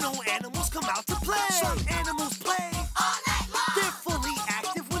 nocturnal animals come out to play. Some animals play All night long. they're fully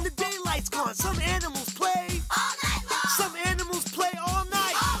active when the daylight's gone. Some animals play All night long. some animals play all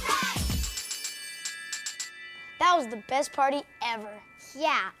night. All right. That was the best party ever.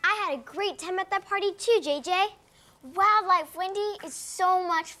 Yeah, I had a great time at that party too, JJ. Wildlife Wendy is so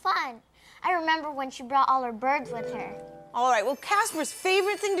much fun. I remember when she brought all her birds with her. All right, well, Casper's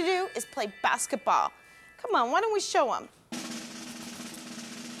favorite thing to do is play basketball. Come on, why don't we show him?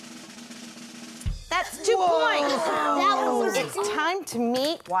 That's 2 points. That was It's time to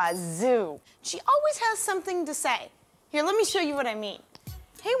meet Wazoo. She always has something to say. Here, let me show you what I mean.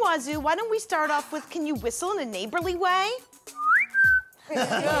 Hey, Wazoo, why don't we start off with, can you whistle in a neighborly way? Good.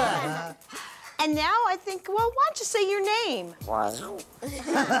 And now I think, well, why don't you say your name? Wazoo.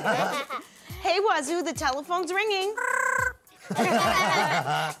 Hey, Wazoo, the telephone's ringing.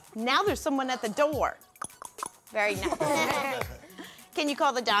 Now there's someone at the door. Very nice. Can you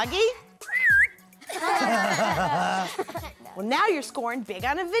call the doggy? Well, now you're scoring big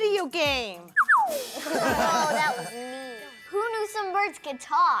on a video game. Oh, that was neat. Who knew some birds could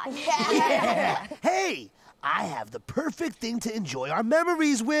talk? Yeah. Hey, I have the perfect thing to enjoy our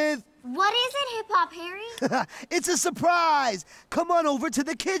memories with. What is it, Hip Hop Harry? It's a surprise. Come on over to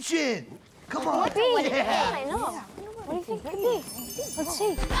the kitchen. Come on. Yeah. I know. What do you think could be? Let's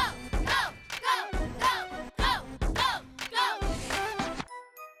see. Go, go, go, go, go, go,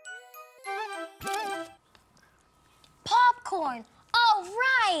 go. Popcorn. All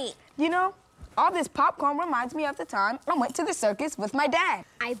right. You know, all this popcorn reminds me of the time I went to the circus with my dad.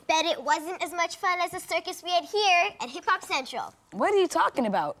 I bet it wasn't as much fun as the circus we had here at Hip Hop Central. What are you talking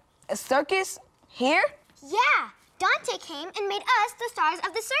about? A circus? Here? Yeah, Dante came and made us the stars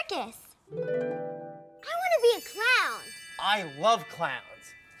of the circus. I want to be a clown. I love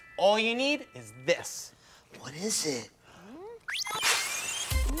clowns. All you need is this. What is it?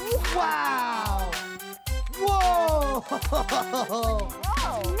 Wow! Whoa!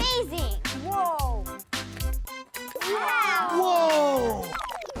 Amazing. Whoa! Wow. Whoa!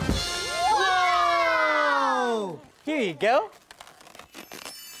 Whoa! Here you go.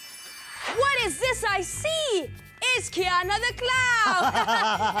 What is this I see? It's Kiana the clown.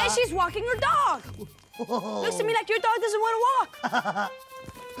 And she's walking her dog. Looks to me like your dog doesn't want to walk.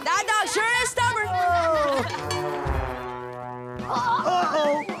 That dog sure is stubborn.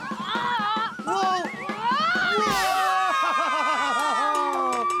 Uh-oh! Whoa!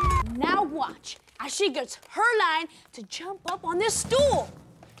 Now watch as she gets her line to jump up on this stool.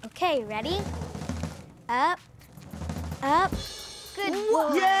 Okay, ready? Up, up. Good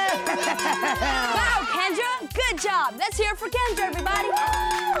boy. Yeah! Wow, Kendra, good job. Let's hear it for Kendra, everybody.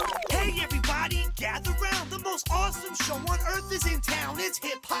 Hey everybody, gather round. The most awesome show on earth is in town. It's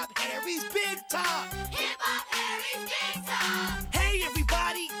Hip Hop Harry's Big Top. Hip Hop Harry's Big Top. Hey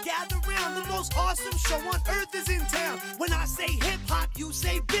everybody, gather round. The most awesome show on earth is in town. When I say hip hop, you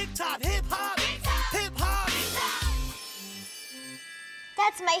say big top. Hip hop, Big Top. hip hop.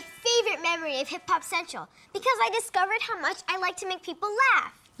 That's my favorite memory of Hip Hop Central because I discovered how much I like to make people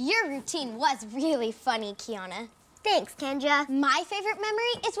laugh. Your routine was really funny, Kiana. Thanks, Kendra. My favorite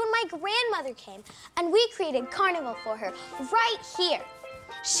memory is when my grandmother came and we created carnival for her right here.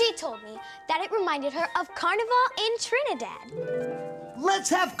 She told me that it reminded her of Carnival in Trinidad. Let's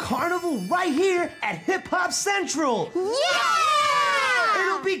have Carnival right here at Hip Hop Central. Yeah!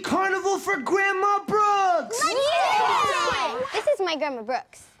 It'll be Carnival for Grandma Brooks. Yeah! This is my Grandma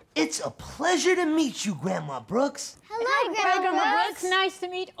Brooks. It's a pleasure to meet you, Grandma Brooks. Hello, Grandma Brooks. Nice to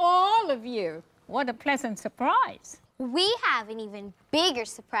meet all of you. What a pleasant surprise. We have an even bigger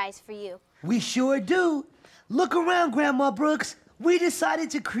surprise for you. We sure do. Look around, Grandma Brooks. We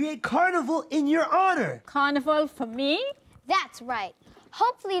decided to create Carnival in your honor. Carnival for me? That's right.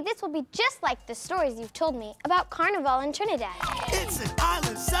 Hopefully this will be just like the stories you've told me about Carnival in Trinidad. It's an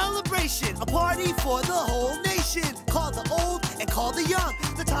island celebration, a party for the whole nation. Call the old and call the young.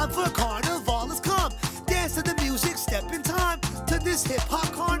 The time for Carnival has come. Dance to the music, step in time to this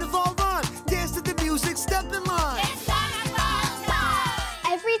hip-hop Carnival run. Dance to the music, step in line. It's Carnival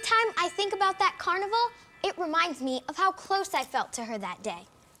time! Every time I think about that carnival, it reminds me of how close I felt to her that day.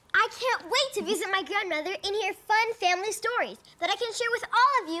 I can't wait to visit my grandmother and hear fun family stories that I can share with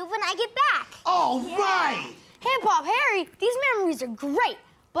all of you when I get back. All right! Hip Hop Harry, these memories are great,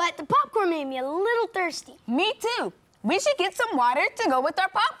 but the popcorn made me a little thirsty. Me too. We should get some water to go with our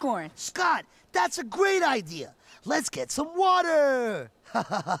popcorn. Scott, that's a great idea. Let's get some water.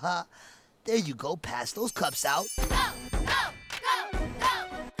 There you go. Pass those cups out. Go, go, go, go,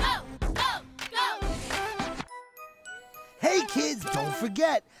 go, go, go. Hey, kids, don't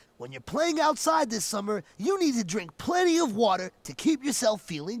forget, when you're playing outside this summer, you need to drink plenty of water to keep yourself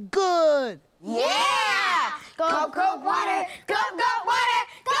feeling good. Yeah! Go, go, water! Go, go, water!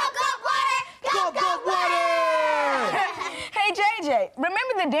 Go, go, water! Go, go, water! Hey, JJ,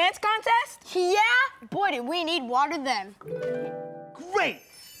 remember the dance contest? Yeah? Boy, did we need water then. Great!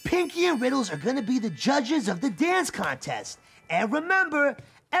 Pinky and Riddles are gonna be the judges of the dance contest. And remember,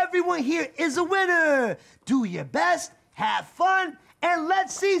 everyone here is a winner. Do your best, have fun, and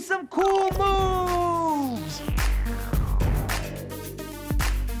let's see some cool moves!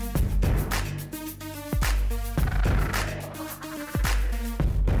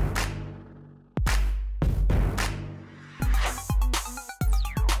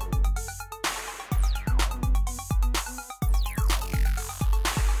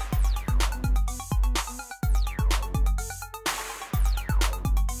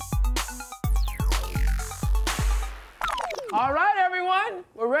 All right, everyone,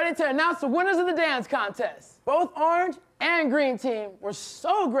 we're ready to announce the winners of the dance contest. Both orange and green team were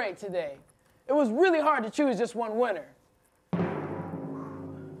so great today. It was really hard to choose just one winner.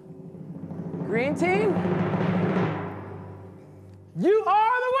 Green team, you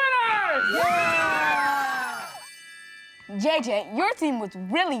are the winners! Yeah! JJ, your team was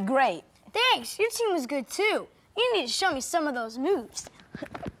really great. Thanks, your team was good too. You need to show me some of those moves.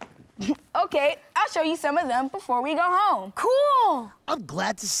 Okay, I'll show you some of them before we go home. Cool! I'm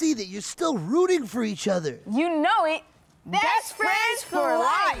glad to see that you're still rooting for each other. You know it. Best friends for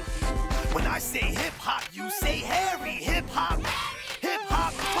life. When I say hip-hop, you say Harry. Hip-hop,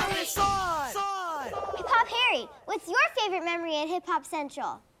 hip-hop, come inside. Hip Hop Harry, what's your favorite memory at Hip Hop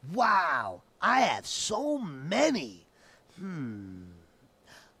Central? Wow, I have so many.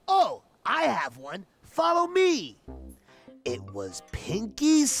 Oh, I have one. Follow me. It was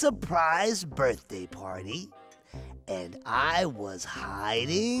Pinky's surprise birthday party, and I was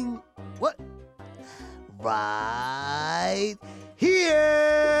hiding, what? Right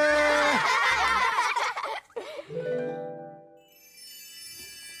here!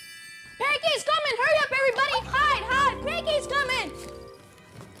 Pinky's coming! Hurry up, everybody! Hide, hide! Pinky's coming!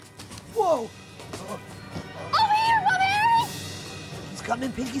 Whoa! Over here, Bobby Harry! He's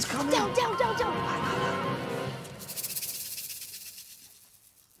coming, Pinky's coming. Down, down, down, down.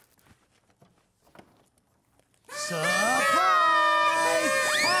 Surprise!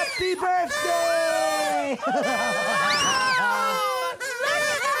 Happy birthday!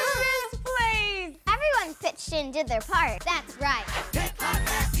 Please! Everyone pitched in and did their part. That's right. Hip hop,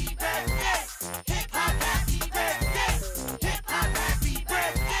 happy birthday. Hip hop, happy birthday. Hip hop, happy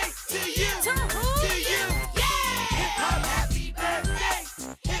birthday to you. To who? To you. Yeah! Hip hop, happy birthday.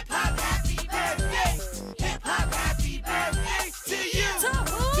 Hip hop, happy birthday. Hip hop, happy birthday to you. To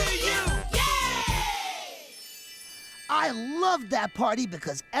who? To you. I loved that party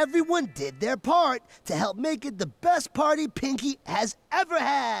because everyone did their part to help make it the best party Pinky has ever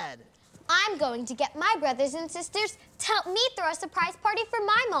had. I'm going to get my brothers and sisters to help me throw a surprise party for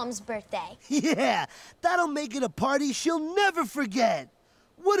my mom's birthday. Yeah, that'll make it a party she'll never forget.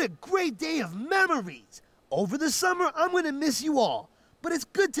 What a great day of memories. Over the summer, I'm gonna miss you all, but it's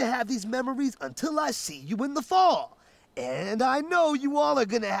good to have these memories until I see you in the fall. And I know you all are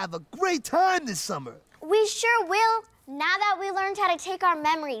gonna have a great time this summer. We sure will. Now that we learned how to take our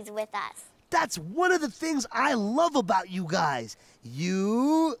memories with us. That's one of the things I love about you guys.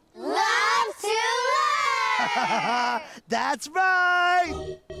 You love to learn! That's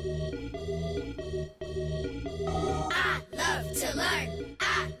right! I love to learn.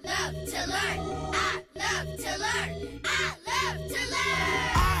 I love to learn. I love to learn. I love to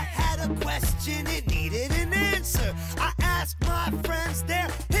learn. I had a question, it needed an answer. I asked my friends, they're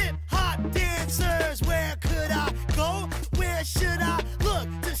hip-hop dancers. Where could I go? Where should I look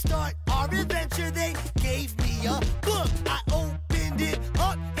to start our adventure? They gave me a book. I opened it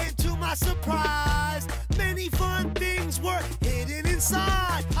up, and to my surprise, many fun things were hidden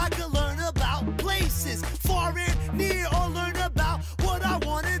inside. I could learn about places far and near, or learn about what I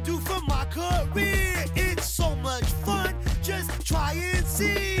want to do for my career. It's so much fun, just try and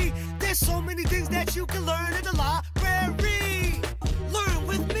see. There's so many things that you can learn in the library. Learn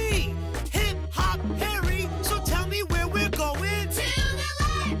with me, Hip Hop Harry. So tell me where we're going. To the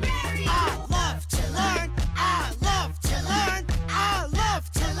library. I love to learn. I love to learn. I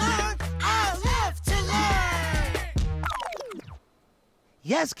love to learn. I love to learn.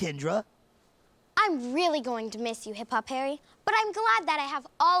 Yes, Kendra. I'm really going to miss you, Hip Hop Harry, but I'm glad that I have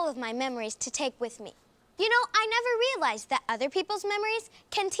all of my memories to take with me. You know, I never realized that other people's memories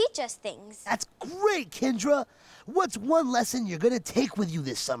can teach us things. That's great, Kendra. What's one lesson you're going to take with you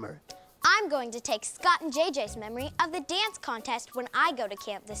this summer? I'm going to take Scott and JJ's memory of the dance contest when I go to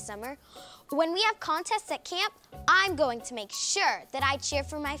camp this summer. When we have contests at camp, I'm going to make sure that I cheer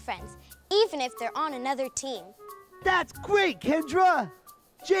for my friends, even if they're on another team. That's great, Kendra.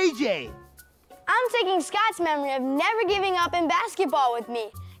 JJ. I'm taking Scott's memory of never giving up in basketball with me,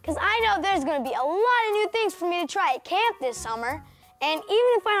 because I know there's going to be a lot of new things for me to try at camp this summer. And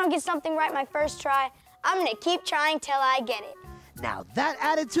even if I don't get something right my first try, I'm going to keep trying till I get it. Now that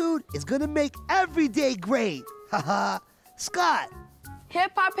attitude is going to make every day great. Haha. Scott.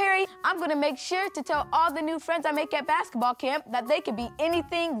 Hip Hop Harry, I'm going to make sure to tell all the new friends I make at basketball camp that they can be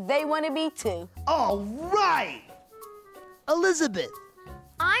anything they want to be too. All right. Elizabeth.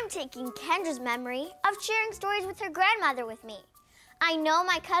 I'm taking Kendra's memory of sharing stories with her grandmother with me. I know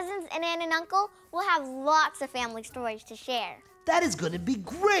my cousins and aunt and uncle will have lots of family stories to share. That is going to be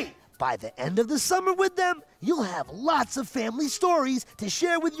great. By the end of the summer with them, you'll have lots of family stories to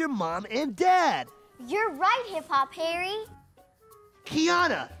share with your mom and dad. You're right, Hip Hop Harry.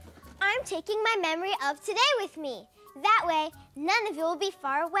 Kiana. I'm taking my memory of today with me. That way, none of you will be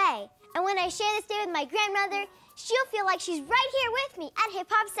far away. And when I share this day with my grandmother, she'll feel like she's right here with me at Hip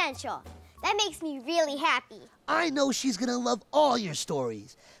Hop Central. That makes me really happy. I know she's going to love all your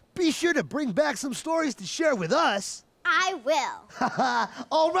stories. Be sure to bring back some stories to share with us. I will.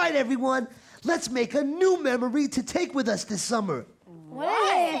 All right, everyone. Let's make a new memory to take with us this summer. What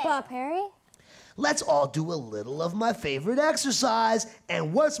is it, Hip Hop Harry? Let's all do a little of my favorite exercise.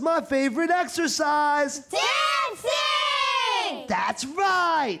 And what's my favorite exercise? Dancing! That's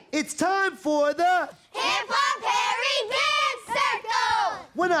right. It's time for the Hip Hop Harry Dance Circle!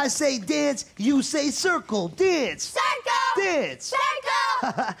 When I say dance, you say circle. Dance. Circle! Dance.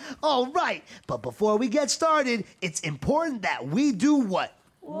 Circle! All right, but before we get started, it's important that we do what?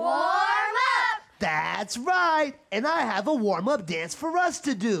 Warm up! That's right, and I have a warm-up dance for us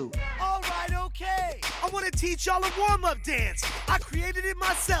to do. All right, okay. I want to teach y'all a warm-up dance. I created it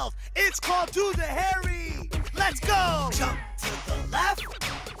myself. It's called Do the Harry. Let's go. Jump to the left,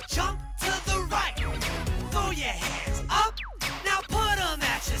 jump to the right. Throw your hands up, now put them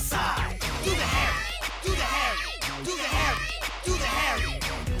at your side. Do the Harry, do the Harry, do the Harry, do the Harry.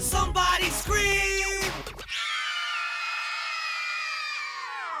 Somebody scream.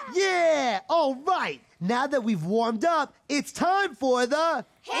 Yeah, all right. Now that we've warmed up, it's time for the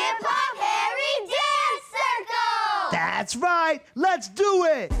Hip Hop Harry Dance Circle! That's right. Let's do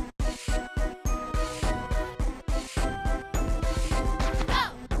it.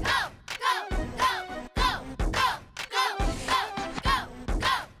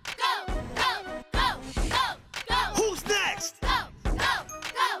 Who's next?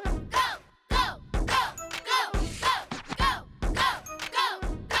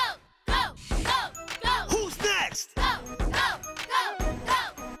 Who's next?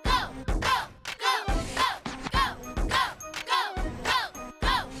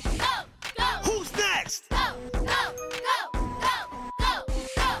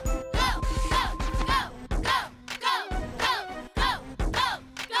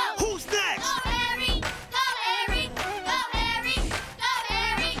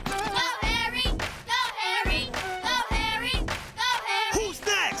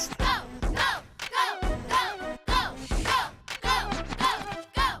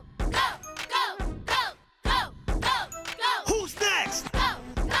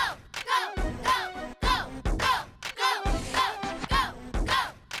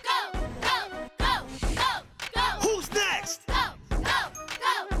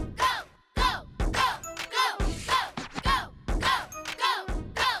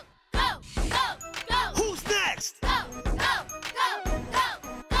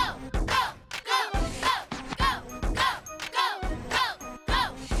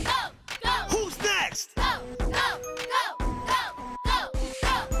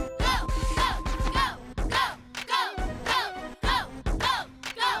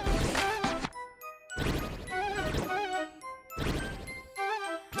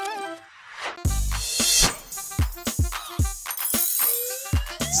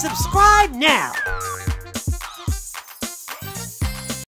 Subscribe now.